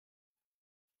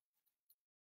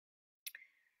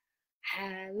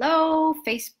Hello,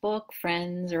 Facebook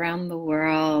friends around the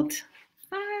world.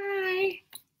 Hi,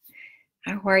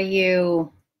 how are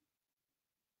you?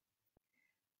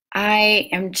 I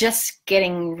am just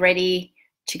getting ready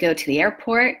to go to the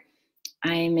airport.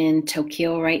 I'm in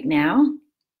Tokyo right now,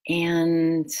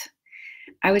 and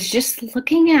I was just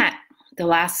looking at the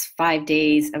last 5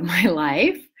 days of my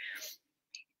life,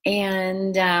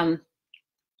 and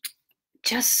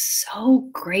just so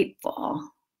grateful.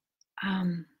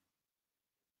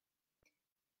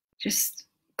 Just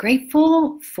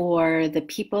grateful for the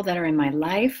people that are in my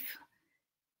life,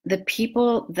 the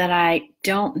people that I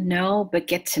don't know but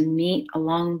get to meet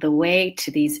along the way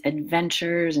to these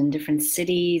adventures in different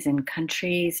cities and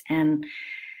countries. And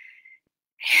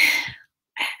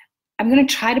I'm going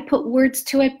to try to put words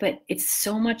to it, but it's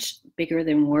so much bigger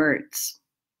than words.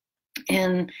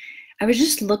 And I was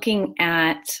just looking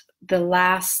at the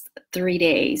last 3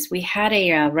 days. We had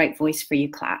a Right Voice for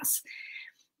You class.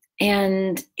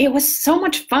 And it was so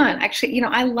much fun. Actually,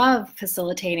 I love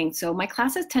facilitating, so my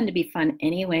classes tend to be fun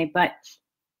anyway, but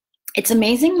it's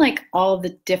amazing, like, all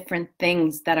the different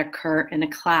things that occur in a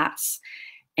class.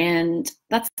 And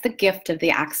that's the gift of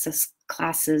the access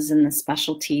classes and the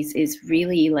specialties, is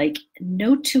really like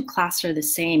no two classes are the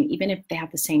same, even if they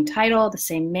have the same title, the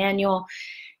same manual,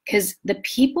 because the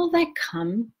people that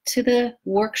come to the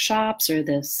workshops or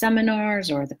the seminars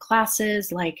or the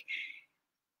classes, like,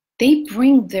 they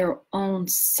bring their own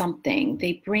something.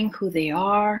 They bring who they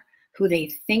are, who they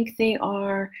think they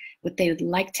are, what they would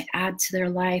like to add to their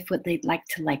life, what they'd like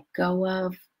to let go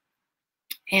of.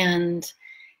 And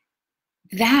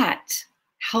that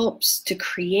helps to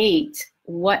create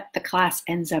what the class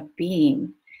ends up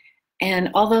being. And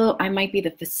although I might be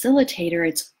the facilitator,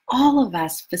 it's all of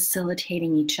us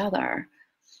facilitating each other.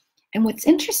 And what's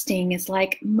interesting is,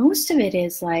 like, most of it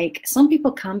is like some people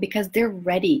come because they're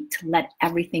ready to let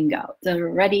everything go. They're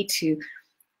ready to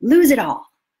lose it all.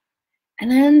 And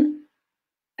then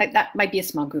that might be a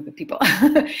small group of people.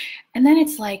 And then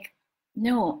it's like,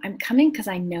 no, I'm coming because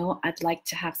I know I'd like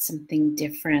to have something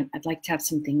different. I'd like to have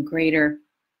something greater.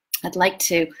 I'd like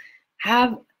to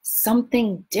have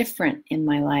something different in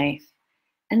my life.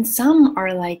 And some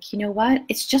are like, you know what,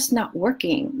 it's just not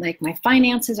working. Like, my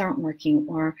finances aren't working,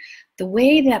 or the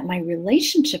way that my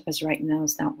relationship is right now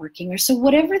is not working, or so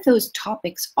whatever those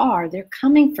topics are, they're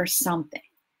coming for something.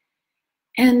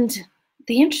 And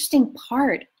the interesting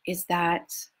part is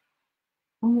that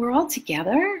when we're all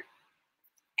together,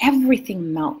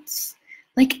 everything melts.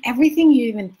 Like, everything you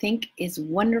even think is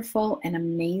wonderful and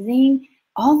amazing,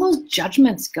 all those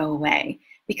judgments go away.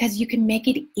 Because you can make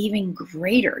it even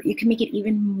greater. You can make it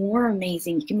even more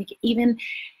amazing. You can make it even,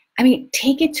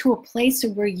 take it to a place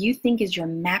where you think is your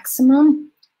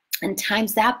maximum, and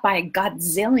times that by a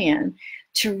godzillion,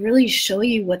 to really show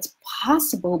you what's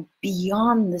possible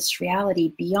beyond this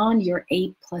reality, beyond your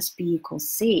A plus B equals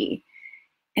C.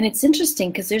 And it's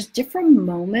interesting because there's different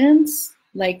moments,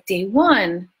 like day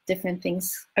 1, different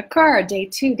things occur, day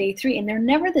 2, day 3, and they're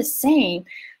never the same.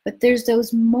 But there's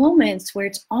those moments where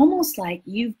it's almost like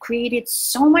you've created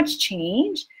so much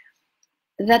change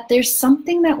that there's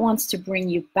something that wants to bring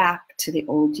you back to the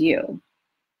old you.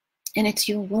 And it's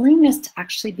your willingness to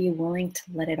actually be willing to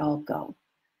let it all go.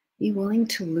 Be willing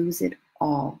to lose it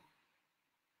all,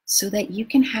 so that you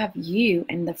can have you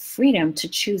and the freedom to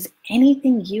choose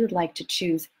anything you'd like to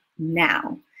choose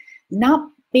now. Not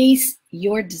base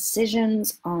your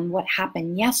decisions on what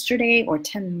happened yesterday or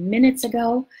 10 minutes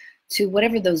ago, to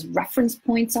whatever those reference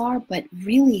points are, but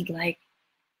really, like,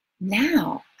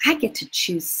 now I get to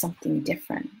choose something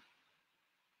different,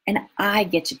 and I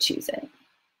get to choose it.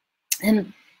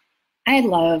 And I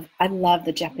love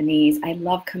the Japanese. I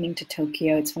love coming to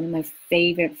Tokyo. It's one of my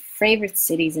favorite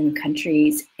cities and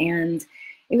countries. And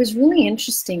it was really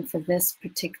interesting for this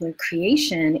particular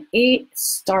creation. It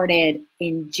started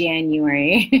in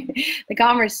January. The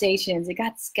conversations, it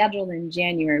got scheduled in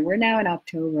January. We're now in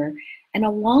October. And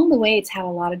along the way, it's had a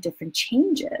lot of different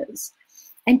changes.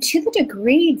 And to the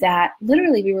degree that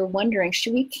literally we were wondering,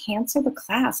 should we cancel the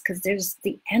class? Because there's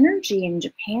the energy in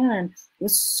Japan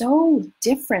was so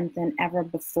different than ever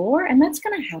before. And that's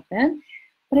going to happen.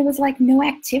 But it was like no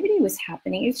activity was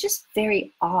happening. It's just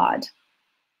very odd.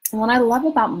 And what I love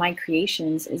about my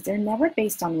creations is they're never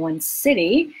based on one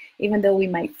city, even though we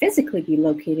might physically be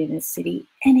located in a city.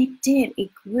 And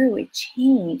it grew, it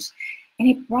changed. And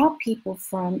it brought people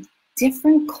from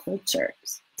different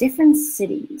cultures, different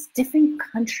cities, different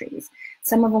countries.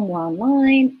 Some of them were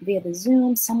online via the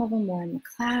Zoom, some of them were in the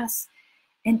class.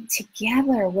 And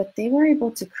together, what they were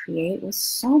able to create was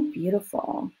so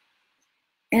beautiful.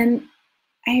 And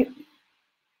I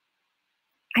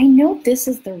know this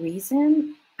is the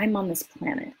reason I'm on this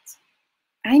planet.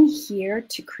 I'm here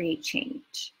to create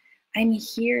change. I'm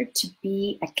here to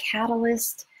be a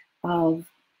catalyst of,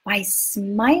 by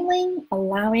smiling,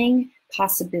 allowing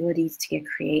possibilities to get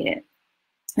created.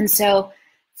 And so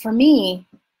for me,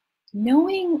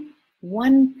 knowing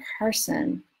one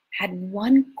person had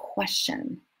one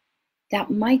question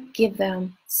that might give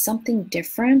them something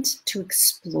different to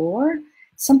explore,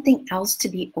 something else to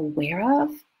be aware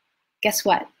of, guess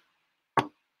what?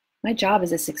 My job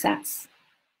is a success.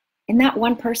 And that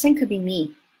one person could be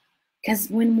me. Because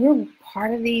when we're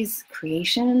part of these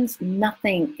creations,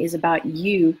 nothing is about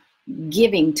you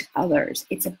giving to others.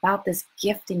 It's about this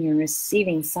gift and you're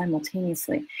receiving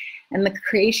simultaneously. And the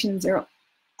creations are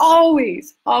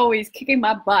always, always kicking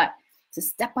my butt to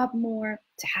step up more,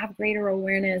 to have greater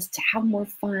awareness, to have more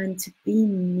fun, to be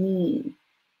me.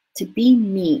 To be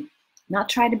me. Not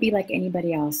try to be like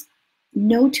anybody else.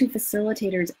 No two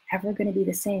facilitators ever going to be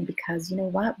the same, because you know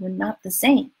what? We're not the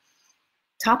same.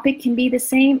 Topic can be the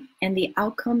same and the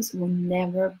outcomes will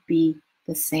never be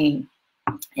the same.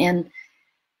 And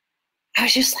I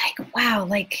was just like, wow,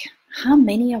 like how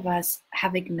many of us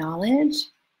have acknowledged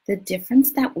the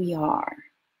difference that we are?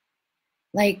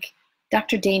 Like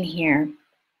Dr. Dane here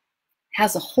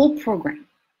has a whole program,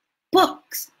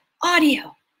 books,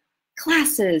 audio,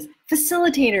 classes,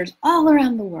 facilitators all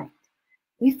around the world.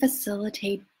 We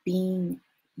facilitate being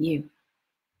you.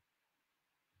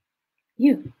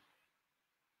 You.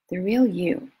 The real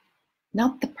you.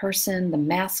 Not the person, the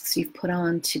masks you've put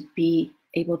on to be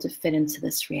able to fit into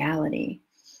this reality.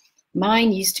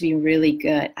 Mine used to be really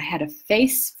good. I had a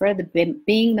face for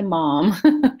being the mom,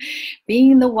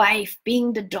 being the wife,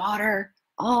 being the daughter,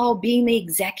 being the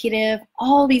executive,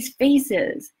 all these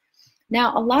faces.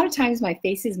 Now, a lot of times my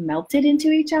faces melted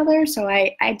into each other, so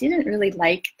I didn't really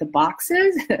like the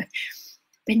boxes.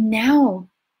 But now,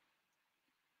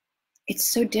 it's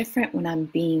so different when I'm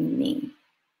being me.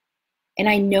 And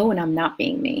I know when I'm not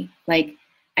being me. Like,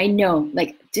 I know,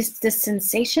 like, just the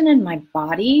sensation in my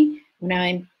body when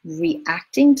I'm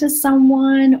reacting to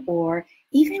someone, or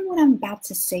even when I'm about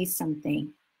to say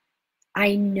something,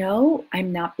 I know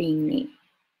I'm not being me.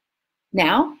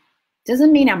 Now,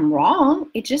 doesn't mean I'm wrong.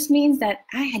 It just means that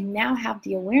I now have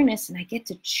the awareness and I get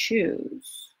to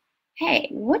choose. Hey,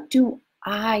 what do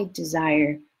I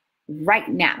desire right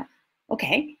now?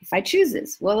 Okay, if I choose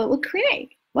this, what will it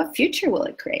create? What future will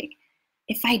it create?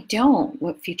 If I don't,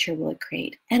 what future will it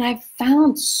create? And I've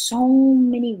found so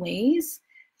many ways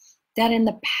that in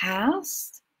the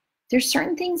past, there's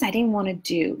certain things I didn't want to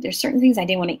do. There's certain things I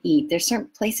didn't want to eat. There's certain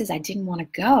places I didn't want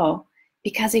to go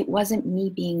because it wasn't me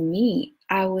being me.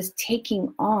 I was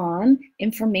taking on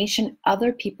information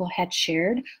other people had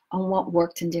shared on what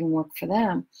worked and didn't work for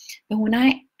them. But when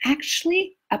I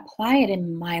actually apply it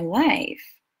in my life,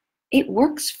 it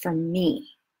works for me.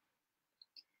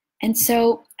 And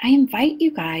so I invite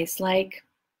you guys, like,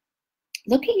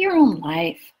 look at your own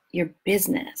life, your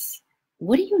business.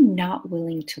 What are you not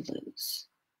willing to lose?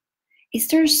 Is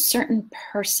there a certain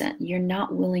person you're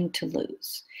not willing to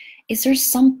lose? Is there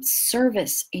some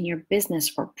service in your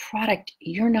business or product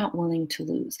you're not willing to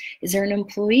lose? Is there an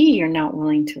employee you're not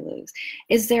willing to lose?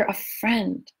 Is there a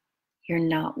friend you're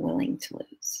not willing to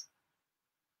lose?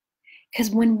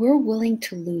 Because when we're willing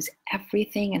to lose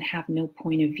everything and have no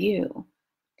point of view,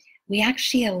 we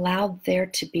actually allow there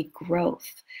to be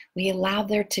growth. We allow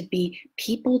there to be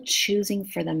people choosing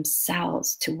for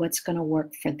themselves to what's going to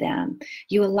work for them.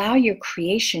 You allow your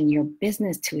creation, your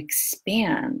business to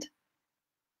expand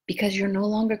because you're no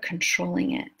longer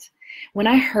controlling it. When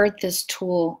I heard this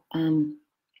tool,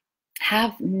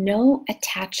 have no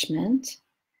attachment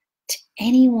to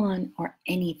anyone or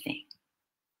anything,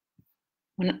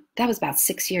 that was about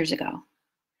 6 years ago.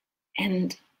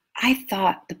 And I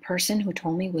thought the person who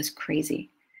told me was crazy.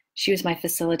 She was my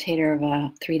facilitator of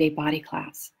a 3-day body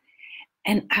class.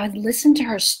 And I would listen to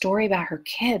her story about her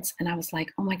kids, and I was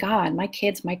like, oh my God, my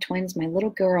kids, my twins, my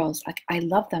little girls, like, I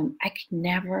love them. I could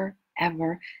never,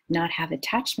 ever not have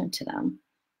attachment to them.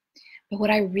 But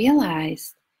what I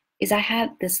realized is I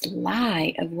had this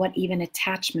lie of what even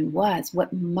attachment was,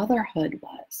 what motherhood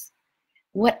was.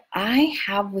 What I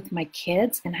have with my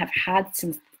kids and have had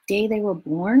since the day they were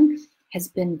born has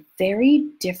been very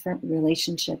different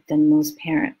relationship than most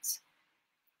parents.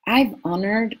 I've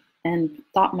honored and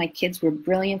thought my kids were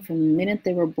brilliant from the minute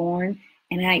they were born,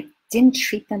 and I didn't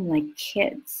treat them like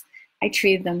kids. I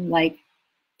treated them like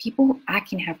people I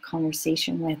can have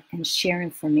conversation with and share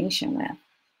information with.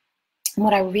 And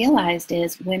what I realized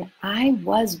is when I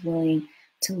was willing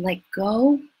to let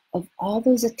go of all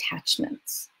those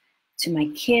attachments to my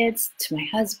kids, to my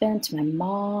husband, to my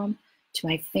mom, to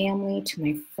my family, to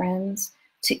my friends,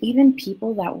 to even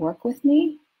people that work with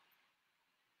me,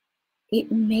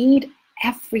 it made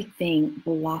everything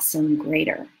blossom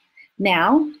greater.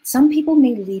 Now, some people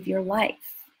may leave your life,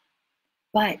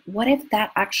 but what if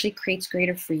that actually creates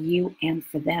greater for you and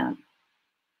for them?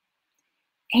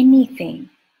 Anything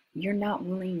you're not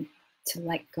willing to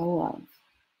let go of,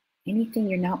 anything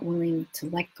you're not willing to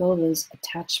let go of those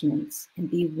attachments and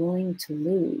be willing to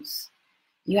lose,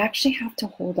 you actually have to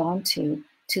hold on to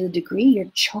the degree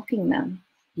you're choking them.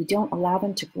 You don't allow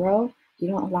them to grow. You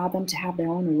don't allow them to have their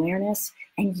own awareness,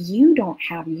 and you don't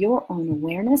have your own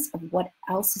awareness of what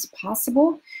else is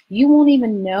possible. You won't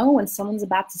even know when someone's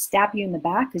about to stab you in the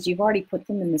back because you've already put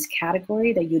them in this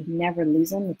category that you'd never lose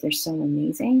them, that they're so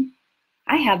amazing.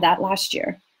 I had that last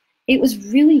year. It was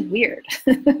really weird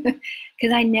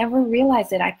because I never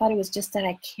realized it. I thought it was just that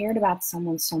I cared about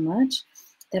someone so much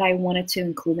that I wanted to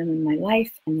include them in my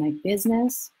life and my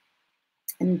business,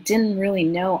 and didn't really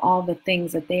know all the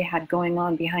things that they had going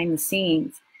on behind the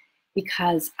scenes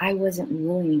because I wasn't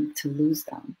willing to lose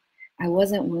them. I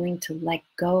wasn't willing to let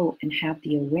go and have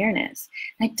the awareness.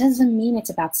 That doesn't mean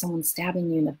it's about someone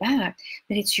stabbing you in the back,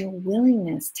 but it's your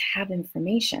willingness to have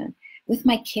information. With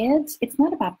my kids, it's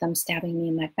not about them stabbing me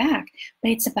in my back,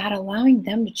 but it's about allowing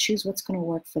them to choose what's going to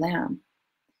work for them.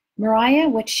 Mariah,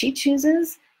 what she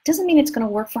chooses doesn't mean it's going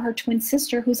to work for her twin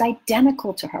sister who's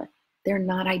identical to her. They're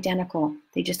not identical.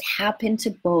 They just happen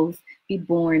to both be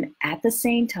born at the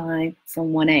same time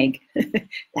from one egg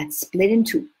that's split in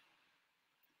two.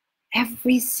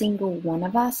 Every single one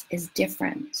of us is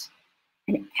different.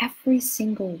 And every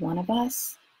single one of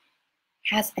us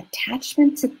has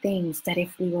attachment to things that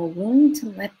if we were willing to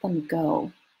let them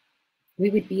go,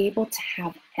 we would be able to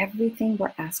have everything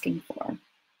we're asking for.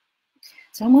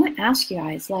 So I want to ask you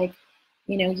guys, like,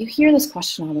 you know, you hear this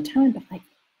question all the time, but like,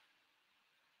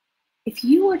 if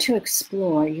you were to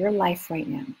explore your life right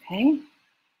now, okay,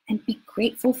 and be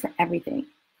grateful for everything.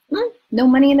 No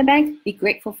money in the bank, be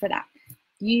grateful for that.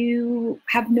 You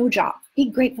have no job, be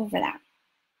grateful for that.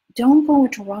 Don't go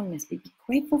into wrongness, but be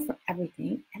grateful for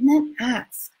everything, and then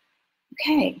ask,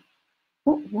 okay,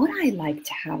 what would I like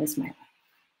to have as my life?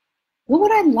 What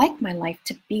would I like my life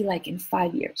to be like in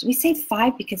 5 years? We say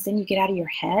 5 because then you get out of your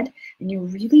head and you're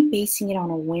really basing it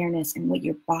on awareness and what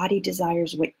your body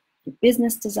desires, what your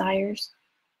business desires.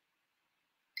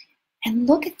 And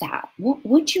look at that. What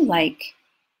would you like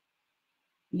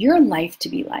your life to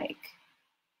be like?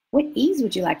 What ease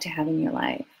would you like to have in your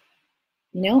life?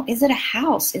 You know, is it a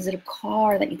house? Is it a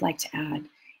car that you'd like to add?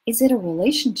 Is it a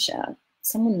relationship?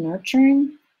 Someone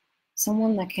nurturing?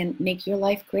 Someone that can make your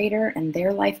life greater and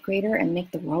their life greater and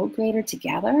make the road greater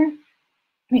together? I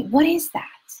mean, what is that?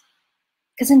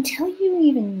 Because until you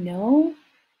even know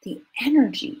the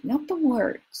energy, not the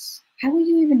words, how will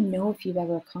you even know if you've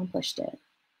ever accomplished it?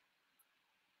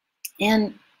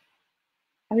 And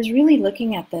I was really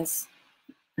looking at this.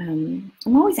 I'm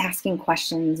always asking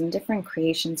questions and different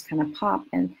creations kind of pop.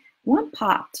 And one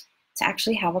popped to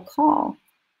actually have a call.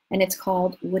 And it's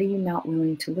called, What Are You Not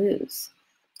Willing to Lose?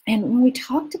 And when we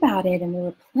talked about it and we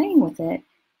were playing with it,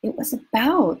 it was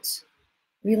about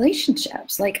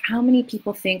relationships. Like how many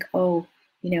people think, oh,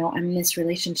 you know, I'm in this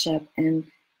relationship and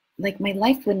like my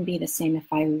life wouldn't be the same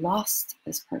if I lost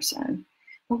this person.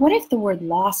 But what if the word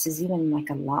loss is even like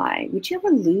a lie? Would you ever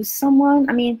lose someone?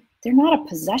 I mean, they're not a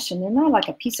possession. They're not like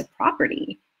a piece of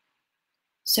property.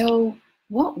 So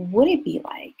what would it be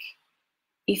like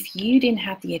if you didn't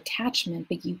have the attachment,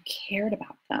 but you cared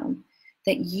about them,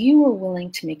 that you were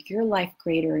willing to make your life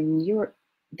greater and you're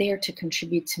there to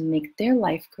contribute to make their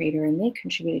life greater and they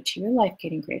contributed to your life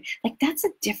getting greater? Like that's a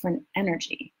different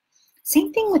energy.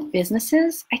 Same thing with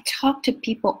businesses. I talk to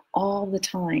people all the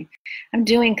time. I'm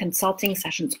doing consulting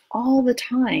sessions all the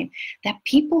time that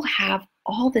people have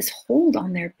all this hold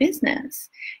on their business.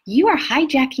 You are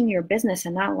hijacking your business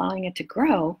and not allowing it to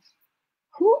grow.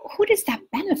 Who does that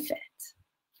benefit?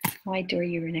 Oh, I adore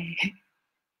you, Renee.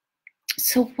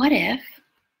 So what if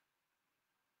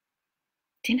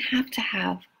didn't have to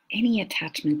have any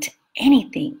attachment to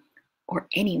anything or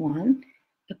anyone,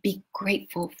 but be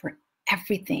grateful for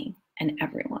everything and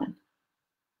everyone?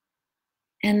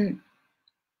 And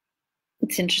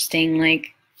it's interesting, like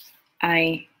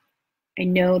I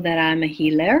know that I'm a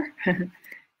healer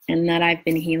and that I've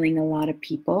been healing a lot of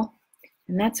people,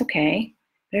 and that's okay.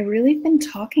 But I've really been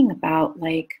talking about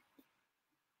like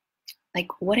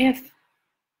what if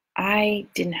I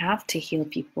didn't have to heal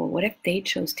people? What if they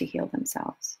chose to heal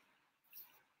themselves?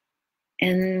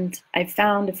 And I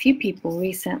found a few people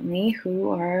recently who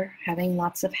are having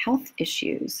lots of health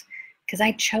issues because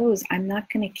I chose I'm not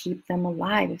going to keep them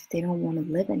alive if they don't want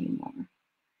to live anymore.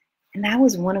 And that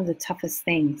was one of the toughest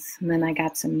things. And then I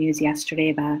got some news yesterday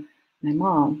about my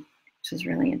mom, which was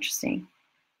really interesting.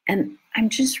 And I've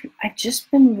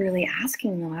just been really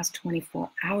asking in the last 24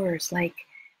 hours, like,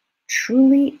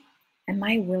 truly, am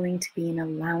I willing to be an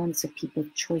allowance of people's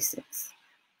choices?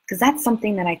 Because that's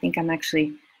something that I think I'm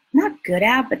actually not good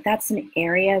at, but that's an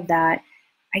area that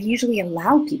I usually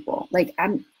allow people. Like,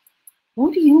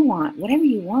 what do you want? Whatever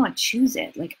you want, choose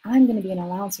it. Like, I'm going to be an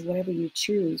allowance of whatever you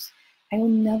choose. I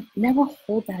will never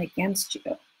hold that against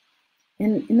you.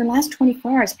 And in the last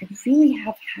 24 hours, I really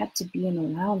have had to be an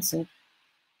allowance of,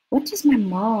 what does my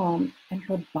mom and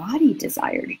her body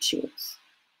desire to choose?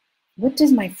 What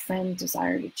does my friend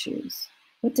desire to choose?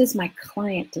 What does my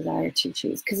client desire to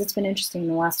choose? Because it's been interesting in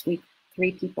the last week,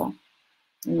 3 people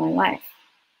in my life.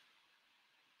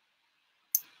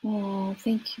 Oh,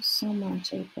 thank you so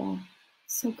much, April.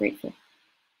 So grateful.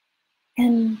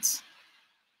 And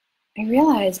I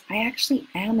realize I actually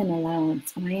am an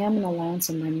allowance, and I am an allowance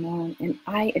of my mom, and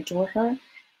I adore her,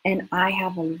 and I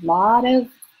have a lot of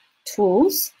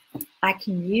tools I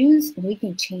can use, and we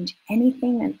can change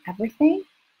anything and everything,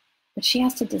 but she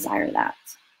has to desire that.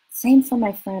 Same for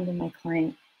my friend and my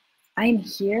client. I'm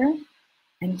here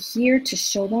to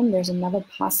show them there's another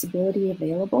possibility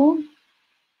available,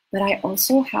 but I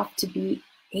also have to be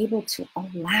able to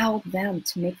allow them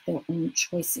to make their own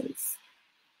choices.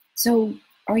 So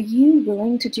are you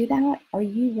willing to do that? Are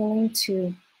you willing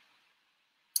to,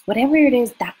 whatever it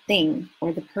is, that thing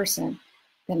or the person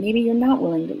that maybe you're not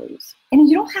willing to lose? And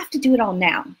you don't have to do it all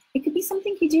now. It could be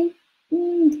something you do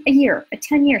a year,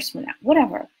 10 years from now,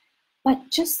 whatever. But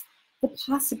just the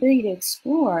possibility to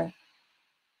explore,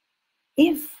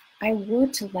 if I were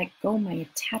to let go my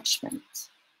attachment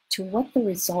to what the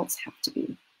results have to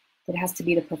be, that it has to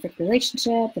be the perfect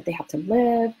relationship, that they have to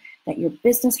live, that your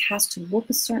business has to look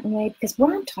a certain way, because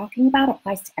what I'm talking about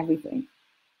applies to everything.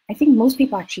 I think most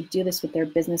people actually do this with their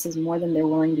businesses more than they're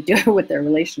willing to do it with their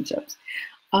relationships.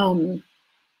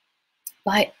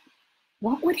 But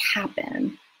what would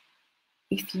happen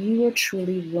if you were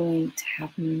truly willing to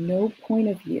have no point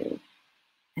of view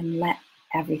and let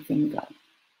everything go?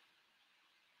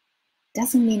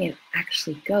 Doesn't mean it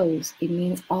actually goes. It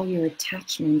means all your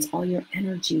attachments, all your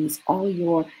energies, all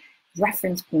your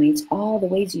reference points, all the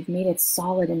ways you've made it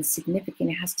solid and significant,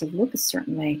 it has to look a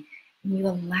certain way. And you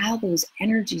allow those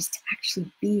energies to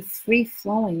actually be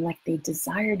free-flowing like they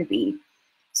desire to be,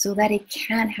 so that it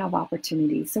can have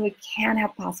opportunities, so it can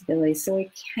have possibilities, so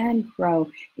it can grow,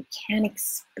 it can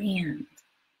expand.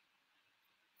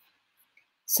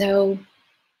 So,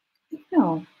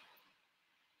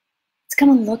 it's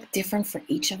going to look different for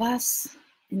each of us,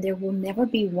 and there will never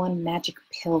be one magic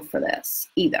pill for this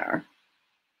either.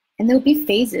 And there'll be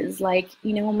phases, like,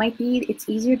 it might be, it's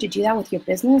easier to do that with your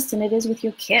business than it is with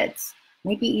your kids. It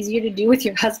might be easier to do with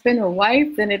your husband or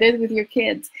wife than it is with your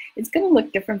kids. It's going to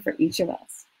look different for each of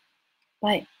us.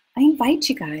 But I invite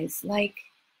you guys,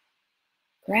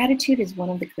 gratitude is one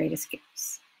of the greatest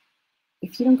gifts.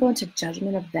 If you don't go into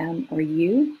judgment of them or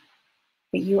you,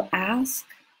 but you ask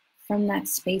from that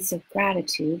space of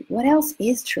gratitude, what else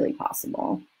is truly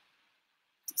possible?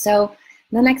 So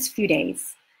in the next few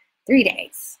days, 3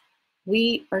 days,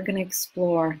 we are going to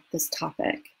explore this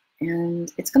topic,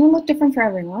 and it's going to look different for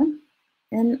everyone.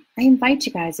 And I invite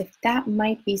you guys, if that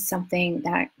might be something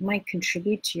that might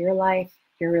contribute to your life,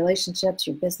 your relationships,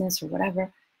 your business, or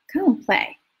whatever, come and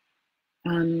play.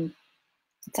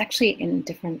 It's actually in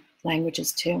different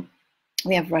languages too.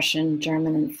 We have Russian,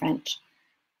 German, and French.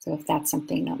 So if that's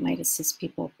something that might assist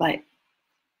people, but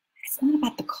it's not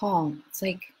about the call. It's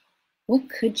like, what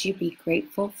could you be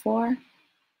grateful for?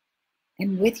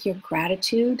 And with your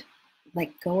gratitude,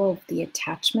 let go of the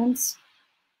attachments.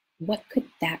 What could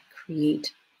that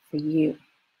create for you?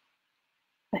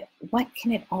 But what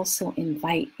can it also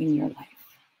invite in your life?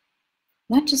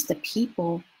 Not just the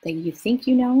people that you think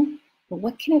you know, but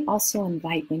what can it also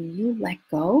invite when you let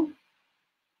go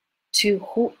to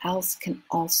who else can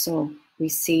also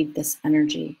receive this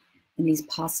energy and these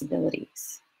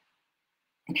possibilities?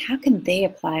 And how can they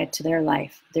apply it to their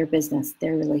life, their business,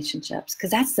 their relationships?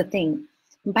 Because that's the thing.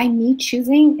 By me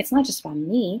choosing, it's not just about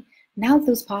me. Now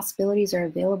those possibilities are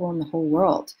available in the whole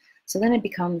world. So then it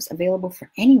becomes available for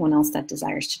anyone else that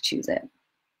desires to choose it.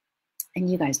 And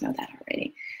you guys know that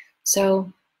already.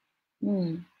 So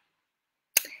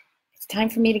it's time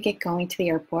for me to get going to the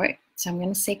airport. So I'm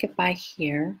going to say goodbye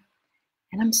here.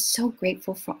 And I'm so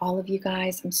grateful for all of you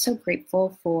guys. I'm so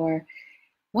grateful for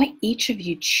what each of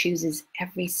you chooses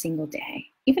every single day.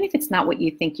 Even if it's not what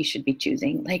you think you should be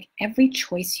choosing, like every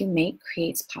choice you make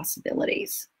creates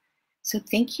possibilities. So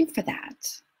thank you for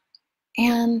that.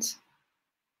 And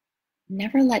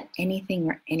never let anything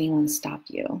or anyone stop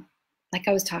you. Like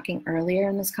I was talking earlier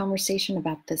in this conversation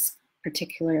about this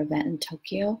particular event in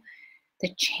Tokyo,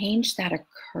 the change that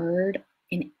occurred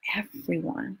in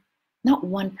everyone, not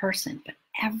one person, but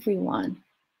everyone,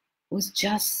 was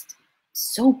just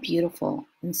so beautiful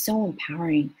and so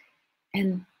empowering.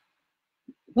 And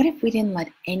what if we didn't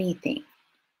let anything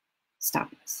stop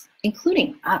us,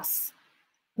 including us?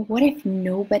 But what if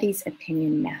nobody's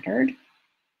opinion mattered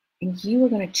and you were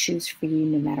going to choose for you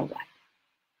no matter what?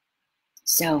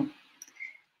 So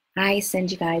I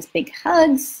send you guys big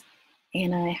hugs,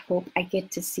 and I hope I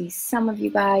get to see some of you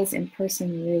guys in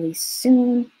person really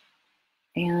soon.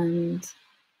 And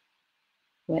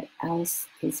what else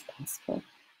is possible?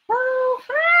 Oh,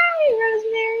 hi,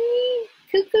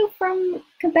 Rosemary. Cuckoo from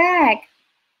Quebec.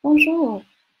 Bonjour.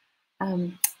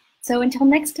 So until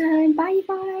next time, bye you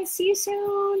guys. See you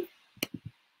soon.